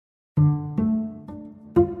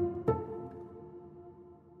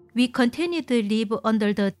We continue to live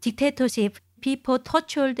under the dictatorship. People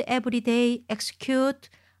tortured every day, executed,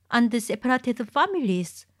 and separated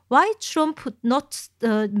families. Why Trump not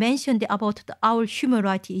mentioned about our human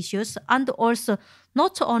rights issues, and also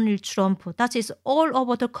not only Trump, that is all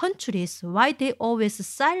over the countries. Why they always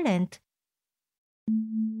silent?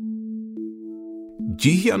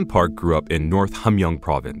 Ji-hyun Park grew up in North Hamgyong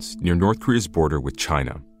province, near North Korea's border with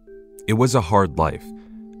China. It was a hard life,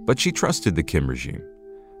 but she trusted the Kim regime.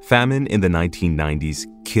 Famine in the 1990s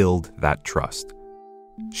killed that trust.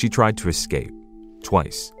 She tried to escape,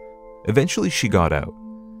 twice. Eventually she got out.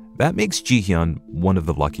 That makes Ji-hyun one of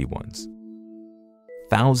the lucky ones.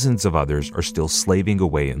 Thousands of others are still slaving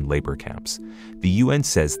away in labor camps. The UN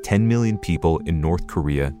says 10 million people in North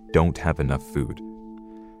Korea don't have enough food.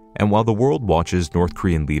 And while the world watches North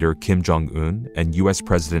Korean leader Kim Jong-un and US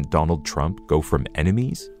President Donald Trump go from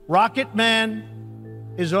enemies, Rocket Man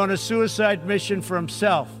is on a suicide mission for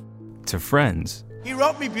himself, to friends. He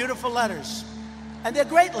wrote me beautiful letters, and they're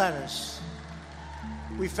great letters.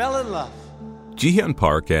 We fell in love. Ji-hyun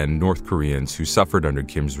Park and North Koreans who suffered under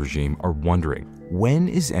Kim's regime are wondering, when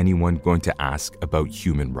is anyone going to ask about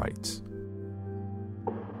human rights?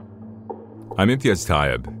 I'm Imtiaz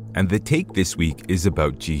Tayeb, and The Take this week is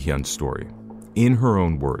about Ji-hyun's story, in her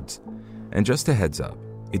own words. And just a heads up,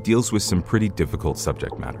 it deals with some pretty difficult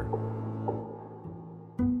subject matter.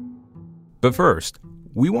 But first,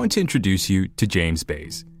 we want to introduce you to James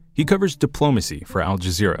Bays. He covers diplomacy for Al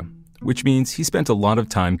Jazeera, which means he spent a lot of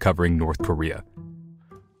time covering North Korea.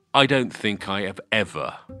 I don't think I have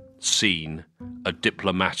ever seen a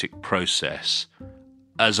diplomatic process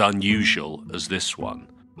as unusual as this one.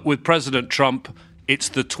 With President Trump, it's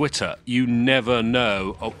the Twitter. You never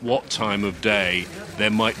know at what time of day there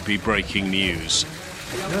might be breaking news.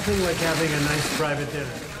 Nothing like having a nice private dinner.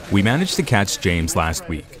 We managed to catch James last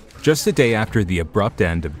week, just a day after the abrupt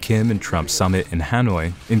end of Kim and Trump's summit in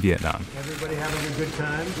Hanoi in Vietnam. Everybody having a good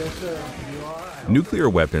time? Yes, sir. You are? Nuclear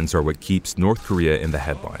weapons are what keeps North Korea in the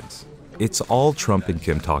headlines. It's all Trump and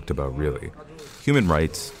Kim talked about, really. Human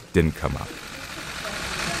rights didn't come up.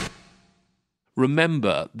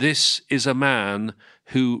 Remember, this is a man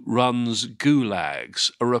who runs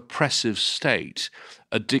gulags, a repressive state,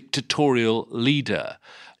 a dictatorial leader,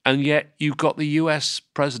 and yet you've got the US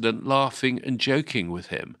president laughing and joking with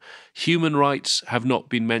him. Human rights have not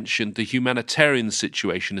been mentioned. The humanitarian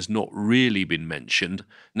situation has not really been mentioned.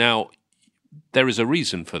 Now, there is a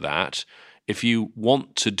reason for that. If you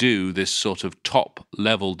want to do this sort of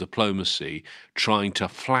top-level diplomacy, trying to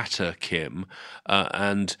flatter Kim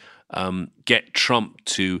and get Trump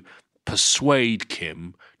to persuade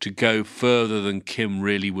Kim to go further than Kim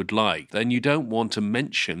really would like, then you don't want to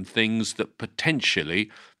mention things that potentially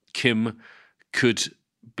Kim could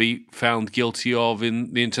be found guilty of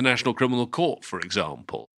in the International Criminal Court, for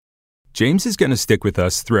example. James is going to stick with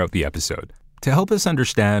us throughout the episode to help us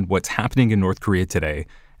understand what's happening in North Korea today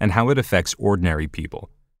and how it affects ordinary people.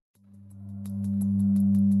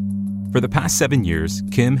 For the past 7 years,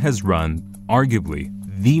 Kim has run, arguably,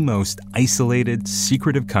 the most isolated,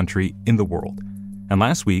 secretive country in the world. And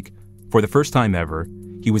last week, for the first time ever,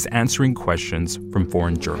 he was answering questions from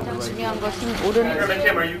foreign journalists.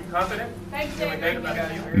 Are you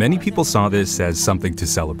confident? Many people saw this as something to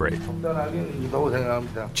celebrate.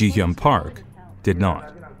 Ji-hyun Park did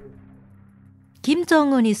not. Kim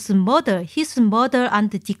Jong-un is murder, his murder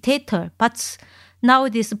and the dictator. But now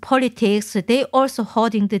this politics, they also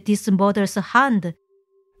holding this murder's hand.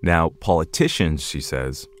 Now, politicians, she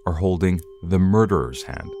says, are holding the murderer's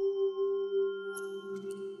hand.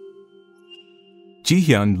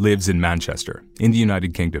 Ji-hyun lives in Manchester, in the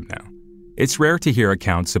United Kingdom now. It's rare to hear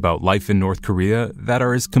accounts about life in North Korea that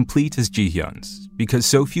are as complete as Ji-hyun's, because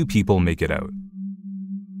so few people make it out.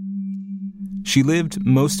 She lived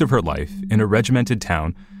most of her life in a regimented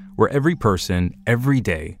town where every person, every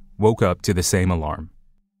day, woke up to the same alarm.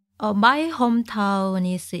 My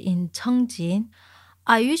hometown is in Cheongjin.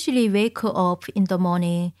 I usually wake up in the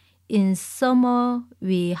morning. In summer,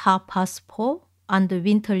 we 4:30, and the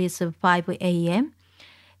winter is 5 a.m.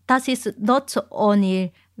 That is not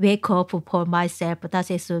only wake up for myself,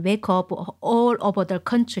 that is wake up all over the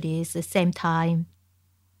country at the same time.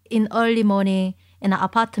 In early morning, in an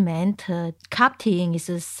apartment, captain is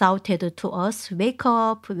shouted to us, wake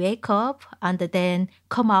up, and then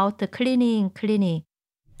come out cleaning.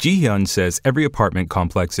 Ji-hyun says every apartment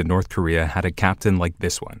complex in North Korea had a captain like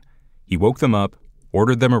this one. He woke them up,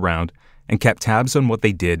 ordered them around, and kept tabs on what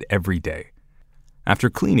they did every day. After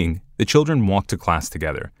cleaning, the children walked to class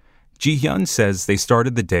together. Ji-hyun says they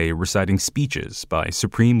started the day reciting speeches by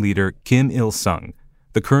Supreme Leader Kim Il-sung,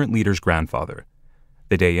 the current leader's grandfather.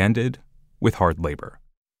 The day ended with hard labor.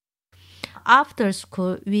 After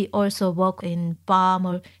school, we also work in farm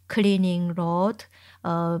or cleaning road,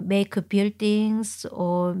 make buildings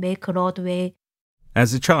or make roadway.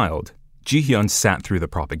 As a child, Ji-hyun sat through the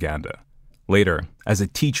propaganda. Later, as a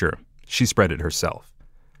teacher, she spread it herself.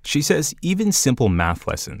 She says even simple math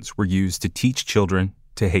lessons were used to teach children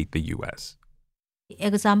to hate the U.S.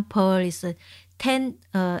 Example is 10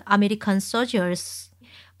 American soldiers,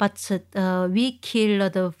 but we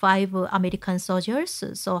killed 5 American soldiers,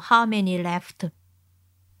 so how many left?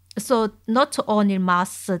 So not only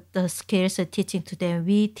math skills teaching to them,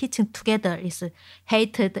 we teaching together is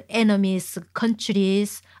hated enemies,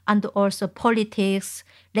 countries, and also politics,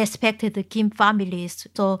 respected Kim families.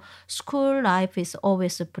 So school life is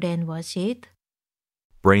always brainwashed.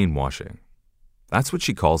 Brainwashing. That's what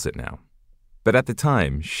she calls it now. But at the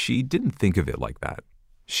time, she didn't think of it like that.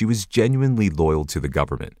 She was genuinely loyal to the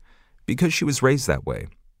government because she was raised that way,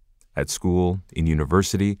 at school, in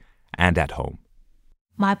university, and at home.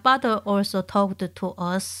 My father also talked to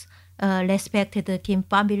us, respected Kim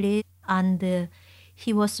family, and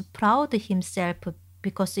he was proud himself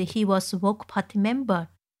because he was a Woke Party member.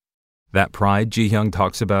 That pride Ji-hyun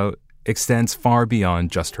talks about extends far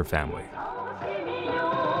beyond just her family.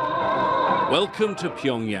 Welcome to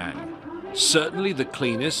Pyongyang. Certainly the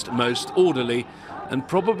cleanest, most orderly, and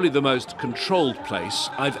probably the most controlled place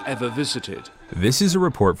I've ever visited. This is a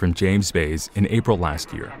report from James Bays in April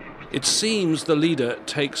last year. It seems the leader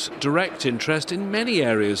takes direct interest in many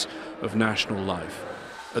areas of national life.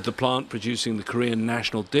 At the plant producing the Korean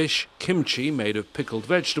national dish, kimchi, made of pickled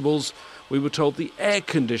vegetables, we were told the air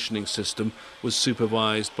conditioning system was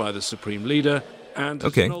supervised by the supreme leader. And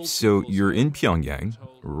okay, so you're in Pyongyang,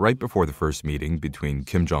 right before the first meeting between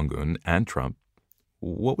Kim Jong-un and Trump.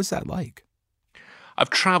 What was that like? I've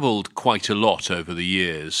traveled quite a lot over the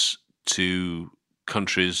years to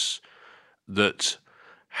countries that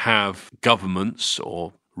have governments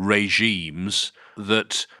or regimes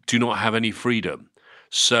that do not have any freedom.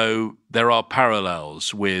 So there are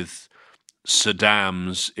parallels with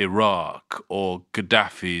Saddam's Iraq or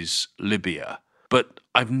Gaddafi's Libya. But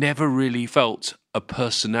I've never really felt a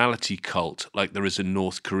personality cult like there is in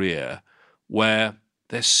North Korea, where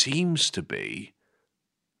there seems to be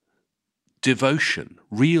devotion,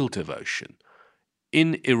 real devotion.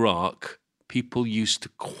 In Iraq, people used to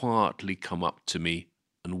quietly come up to me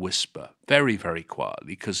and whisper, very, very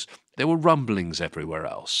quietly, because there were rumblings everywhere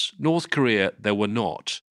else. North Korea, there were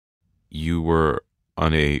not. You were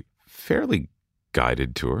on a fairly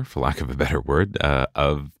guided tour, for lack of a better word,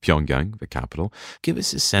 of Pyongyang, the capital. Give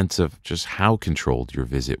us a sense of just how controlled your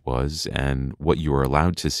visit was and what you were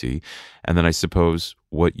allowed to see, and then I suppose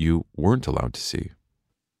what you weren't allowed to see.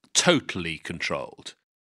 Totally controlled.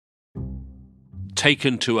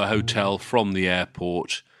 Taken to a hotel from the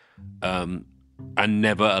airport, and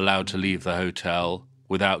never allowed to leave the hotel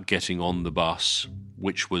without getting on the bus,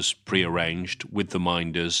 which was prearranged with the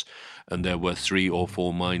minders, and there were 3 or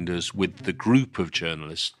 4 minders with the group of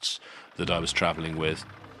journalists that I was travelling with.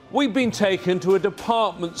 We've been taken to a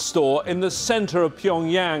department store in the centre of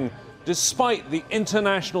Pyongyang. Despite the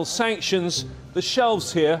international sanctions, the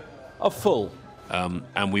shelves here are full.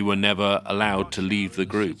 And we were never allowed to leave the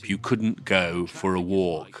group. You couldn't go for a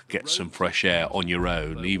walk, get some fresh air on your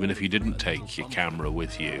own, even if you didn't take your camera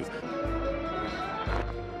with you.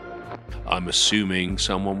 I'm assuming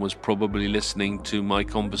someone was probably listening to my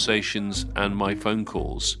conversations and my phone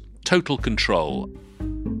calls. Total control.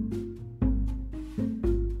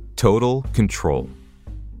 Total control.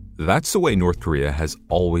 That's the way North Korea has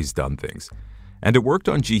always done things. And it worked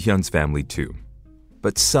on Ji-hyun's family too.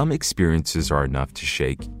 But some experiences are enough to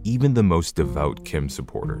shake even the most devout Kim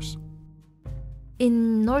supporters.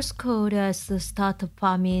 In North Korea, started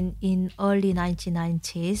farming in early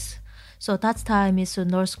 1990s. So that time is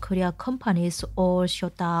North Korea companies all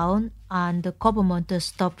shut down and the government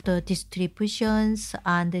stopped the distributions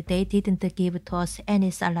and they didn't give to us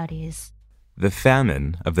any salaries. The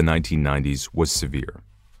famine of the 1990s was severe.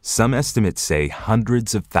 Some estimates say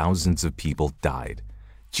hundreds of thousands of people died.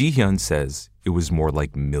 Ji-hyun says it was more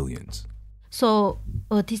like millions. So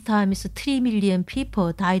this time is 3 million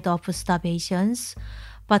people died of starvations,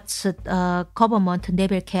 but government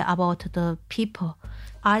never care about the people.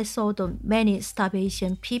 I saw the many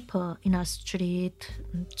starvation people in a street,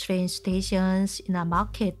 train stations, in a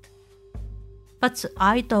market. But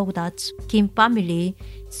I thought that Kim family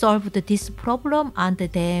solved this problem and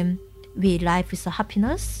then we life is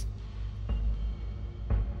happiness.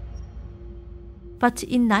 But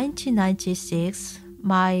in 1996,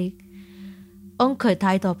 my uncle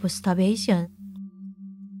died of starvation.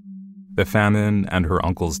 The famine and her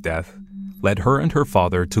uncle's death led her and her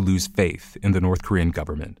father to lose faith in the North Korean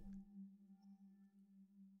government.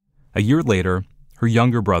 A year later, her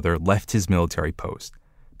younger brother left his military post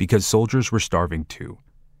because soldiers were starving too.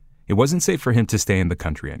 It wasn't safe for him to stay in the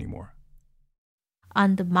country anymore.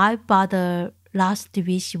 And my father's last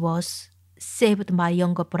wish was save my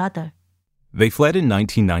younger brother. They fled in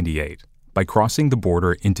 1998 by crossing the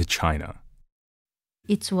border into China.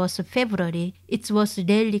 It was February. It was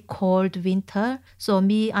really cold winter. So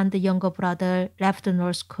me and the younger brother left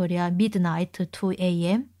North Korea midnight 2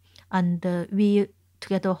 a.m. And we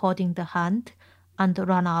together holding the hand and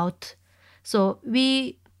run out. So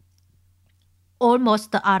we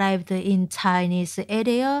almost arrived in Chinese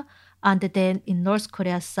area. And then in North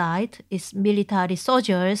Korea side is military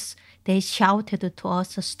soldiers. They shouted to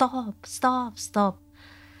us, stop, stop, stop.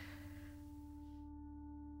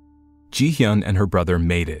 Ji-hyun and her brother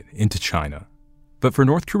made it into China. But for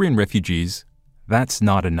North Korean refugees, that's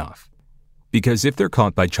not enough. Because if they're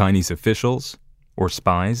caught by Chinese officials or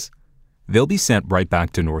spies, they'll be sent right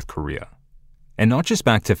back to North Korea. And not just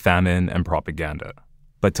back to famine and propaganda,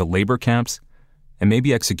 but to labor camps and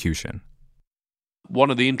maybe execution.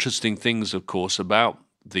 One of the interesting things, of course, about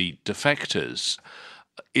the defectors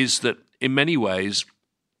is that in many ways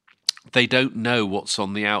they don't know what's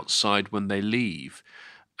on the outside when they leave.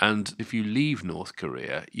 And if you leave North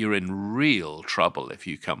Korea, you're in real trouble if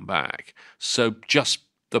you come back. So just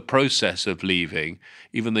the process of leaving,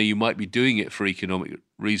 even though you might be doing it for economic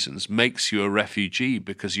reasons, makes you a refugee,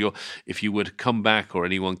 because if you were to come back or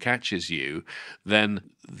anyone catches you, then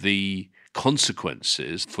the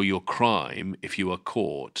consequences for your crime, if you are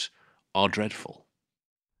caught, are dreadful.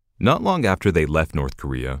 Not long after they left North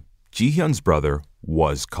Korea, Ji-hyun's brother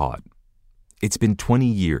was caught. It's been 20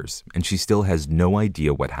 years, and she still has no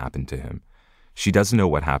idea what happened to him. She doesn't know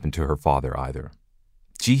what happened to her father either.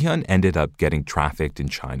 Ji-hyun ended up getting trafficked in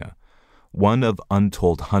China, one of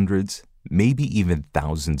untold hundreds, maybe even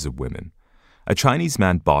thousands of women. A Chinese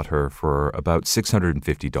man bought her for about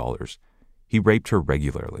 $650. He raped her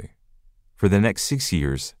regularly. For the next 6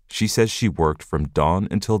 years, she says she worked from dawn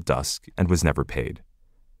until dusk and was never paid.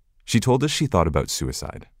 She told us she thought about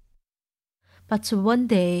suicide. But one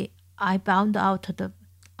day, I found out that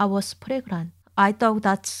I was pregnant. I thought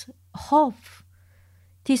that's hope.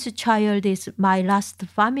 This child is my last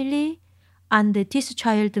family, and this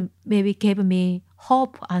child maybe gave me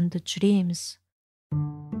hope and dreams.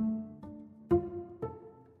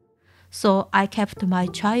 So I kept my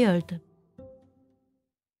child.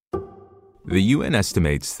 The UN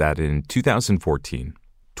estimates that in 2014,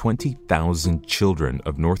 20,000 children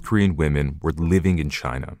of North Korean women were living in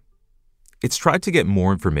China. It's tried to get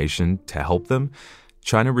more information to help them.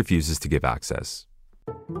 China refuses to give access.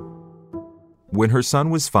 When her son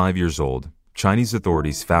was 5 years old, Chinese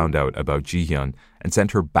authorities found out about Ji-hyun and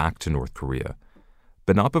sent her back to North Korea,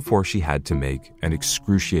 but not before she had to make an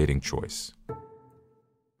excruciating choice.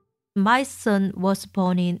 My son was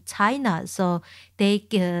born in China, so they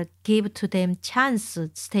give to them chance to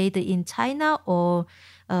stay in China or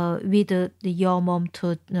with your mom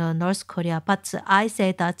to North Korea. But I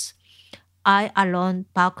said that I alone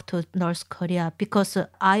back to North Korea because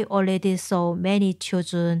I already saw many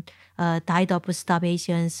children died of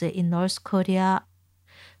starvation in North Korea.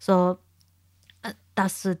 So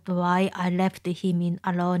that's why I left him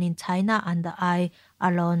alone in China and I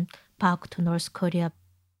alone back to North Korea.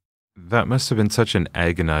 That must have been such an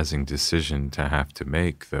agonizing decision to have to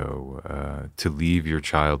make, though, to leave your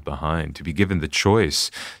child behind, to be given the choice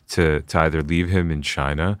to either leave him in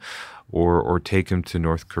China or take him to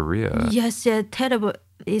North Korea. Yes, terrible.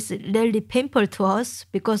 It's really painful to us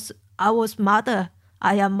because I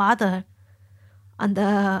am mother,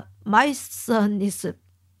 and my son is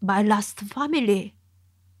my last family.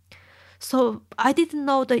 So I didn't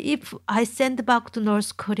know that if I send back to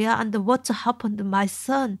North Korea and what happened to my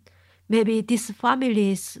son. Maybe this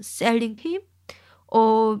family is selling him,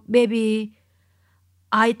 or maybe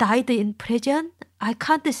I died in prison. I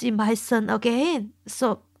can't see my son again.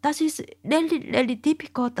 So that is really, really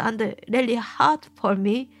difficult and really hard for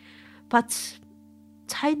me. But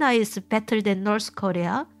China is better than North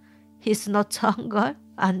Korea. He's not hunger,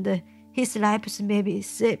 and his life is maybe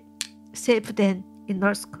safe than in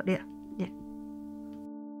North Korea. Yeah.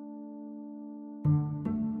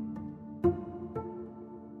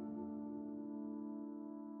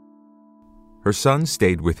 Her son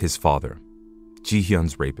stayed with his father,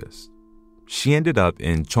 Ji-hyun's rapist. She ended up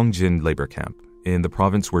in Cheongjin labor camp, in the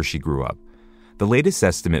province where she grew up. The latest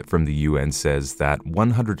estimate from the UN says that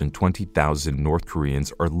 120,000 North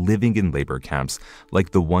Koreans are living in labor camps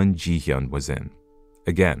like the one Ji-hyun was in.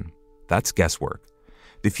 Again, that's guesswork.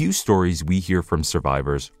 The few stories we hear from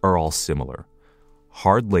survivors are all similar.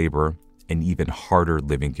 Hard labor and even harder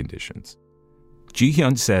living conditions.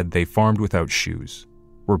 Ji-hyun said they farmed without shoes,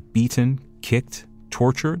 were beaten, kicked,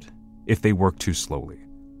 tortured if they worked too slowly,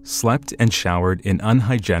 slept and showered in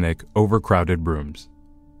unhygienic, overcrowded rooms.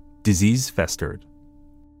 Disease festered.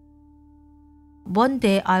 One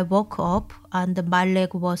day I woke up and my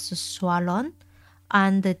leg was swollen,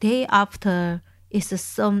 and the day after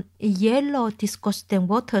some yellow disgusting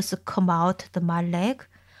waters come out of my leg,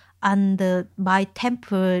 and my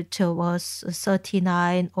temperature was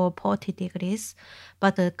 39 or 40 degrees,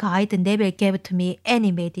 but the guide never gave to me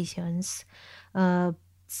any medicines.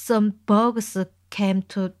 Some bugs came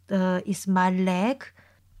to my leg.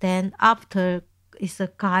 Then after,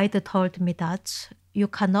 the guide told me that you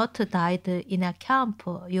cannot die in a camp.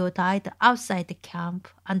 You died outside the camp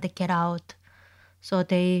and get out. So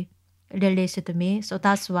they released me. So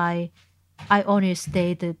that's why I only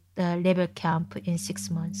stayed at the labor camp in 6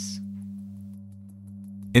 months.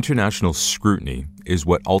 International scrutiny is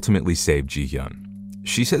what ultimately saved Ji-hyun.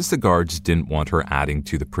 She says the guards didn't want her adding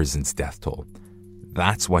to the prison's death toll.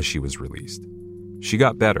 That's why she was released. She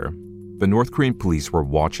got better, but North Korean police were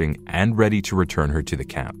watching and ready to return her to the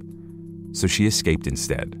camp. So she escaped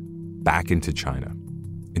instead, back into China.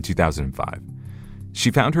 In 2005,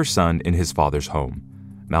 she found her son in his father's home,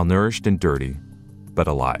 malnourished and dirty, but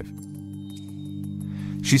alive.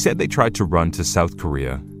 She said they tried to run to South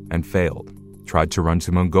Korea and failed, tried to run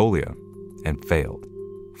to Mongolia and failed.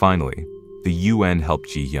 Finally, the UN helped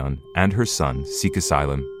Ji-hyun and her son seek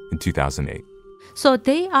asylum in 2008. So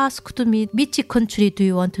they asked me, which country do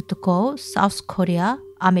you want to go? South Korea,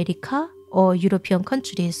 America, or European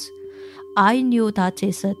countries? I knew that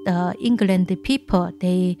is the England people.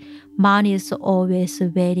 Man is always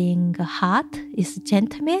wearing a hat, is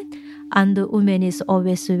gentleman, and the woman is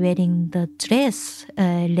always wearing the dress,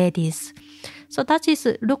 ladies. So that is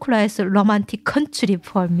look like a romantic country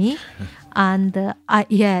for me, and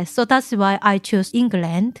so that's why I chose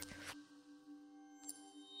England.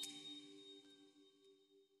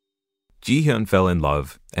 Ji-hyun fell in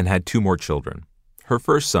love and had 2 more children. Her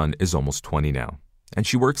first son is almost 20 now, and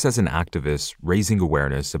she works as an activist raising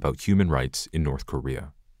awareness about human rights in North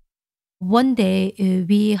Korea. One day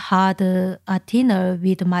we had a dinner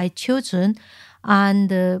with my children,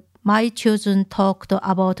 and my children talked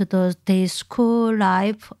about their school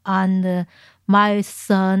life, and my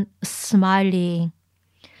son smiling.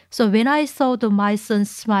 So when I saw my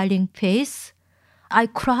son's smiling face, I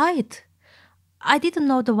cried. I didn't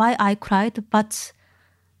know why I cried, but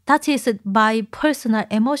that is my personal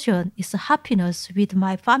emotion, is happiness with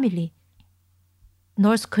my family.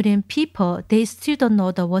 North Korean people, they still don't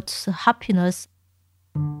know what's happiness.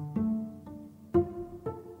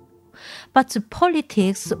 But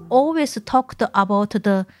politics always talked about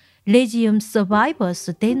the regime survivors.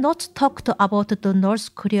 They not talked about the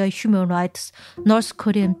North Korea human rights, North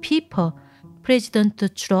Korean people. President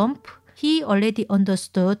Trump, he already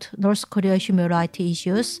understood North Korea human rights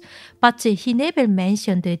issues, but he never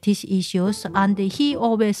mentioned these issues, and he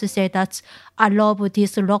always said that I love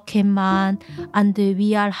this rocket man and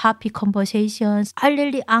we are happy conversations. I'm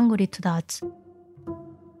really angry to that.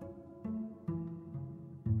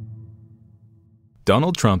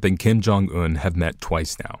 Donald Trump and Kim Jong-un have met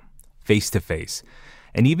twice now, face to face.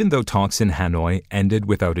 And even though talks in Hanoi ended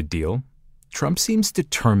without a deal, Trump seems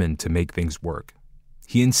determined to make things work.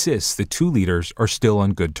 He insists the 2 leaders are still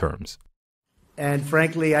on good terms. And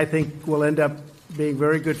frankly, I think we'll end up being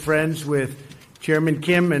very good friends with Chairman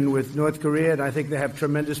Kim and with North Korea, and I think they have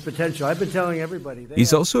tremendous potential. I've been telling everybody.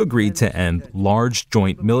 He's also agreed to end large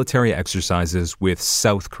joint military exercises with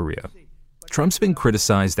South Korea. Trump's been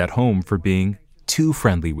criticized at home for being too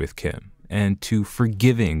friendly with Kim and too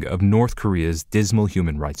forgiving of North Korea's dismal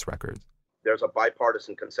human rights record. There's a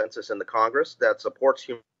bipartisan consensus in the Congress that supports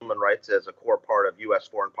human rights as a core part of U.S.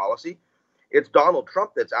 foreign policy. It's Donald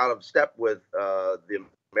Trump that's out of step with the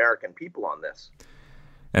American people on this.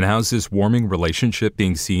 And how's this warming relationship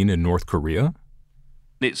being seen in North Korea?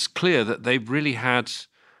 It's clear that they've really had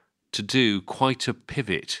to do quite a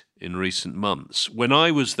pivot in recent months. When I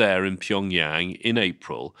was there in Pyongyang in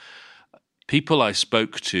April, people I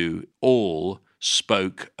spoke to all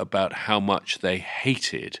spoke about how much they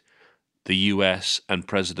hated the US and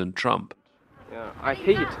President Trump. Yeah, I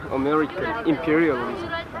hate American imperialism.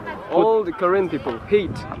 All the Korean people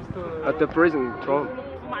hate the President Trump.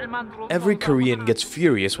 Every Korean gets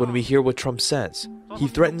furious when we hear what Trump says. He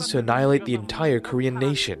threatens to annihilate the entire Korean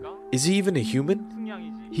nation. Is he even a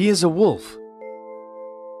human? He is a wolf.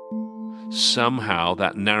 Somehow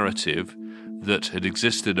that narrative that had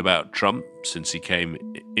existed about Trump since he came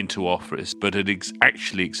into office, but had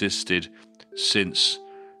actually existed since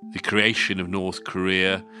the creation of North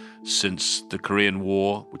Korea since the Korean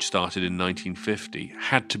War, which started in 1950,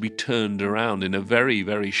 had to be turned around in a very,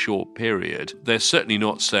 very short period. They're certainly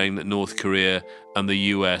not saying that North Korea and the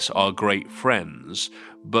US are great friends,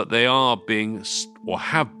 but they are being, or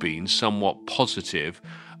have been, somewhat positive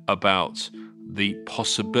about the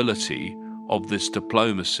possibility of this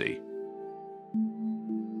diplomacy.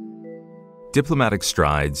 Diplomatic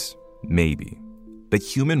strides, maybe. But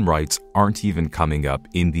human rights aren't even coming up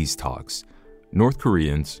in these talks. North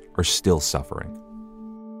Koreans are still suffering.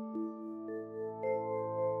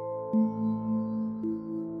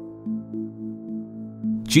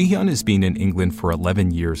 Ji-hyun has been in England for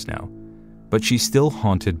 11 years now, but she's still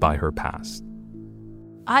haunted by her past.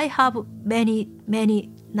 I have many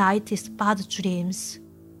nights bad dreams.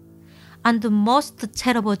 And the most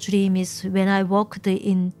terrible dream is when I worked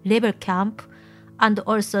in labor camp and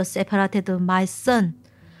also separated my son.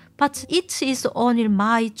 But it is only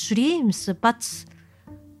my dreams, but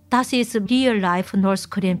that is real life North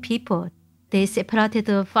Korean people. They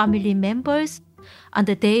separated family members and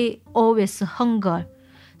they always hunger.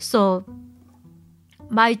 So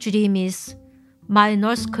my dream is my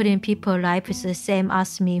North Korean people life is the same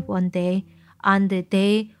as me one day, and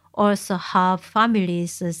they also have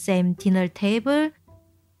families, same dinner table.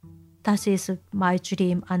 That is my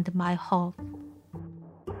dream and my hope.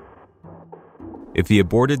 If the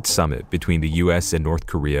aborted summit between the US and North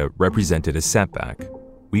Korea represented a setback,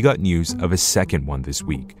 we got news of a second one this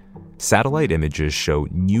week. Satellite images show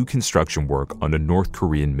new construction work on a North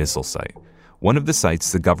Korean missile site, one of the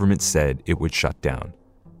sites the government said it would shut down.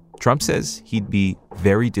 Trump says he'd be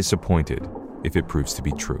very disappointed if it proves to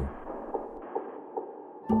be true.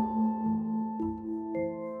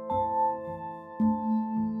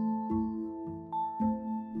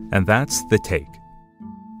 And that's The Take.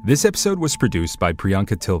 This episode was produced by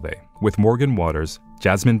Priyanka Tilve, with Morgan Waters,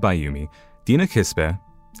 Jasmine Bayumi, Dina Kispe,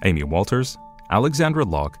 Amy Walters, Alexandra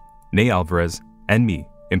Locke, Ney Alvarez, and me,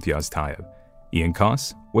 Imtiaz Tayeb. Ian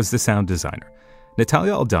Koss was the sound designer.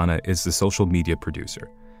 Natalia Aldana is the social media producer.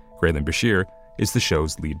 Graylin Bashir is the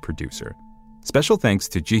show's lead producer. Special thanks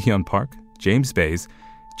to Ji-hyun Park, James Bays,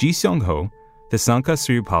 Ji Seong-ho, Thesanka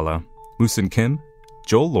Sriupala, Musun Kim,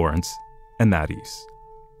 Joel Lawrence, and Matt East.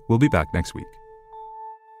 We'll be back next week.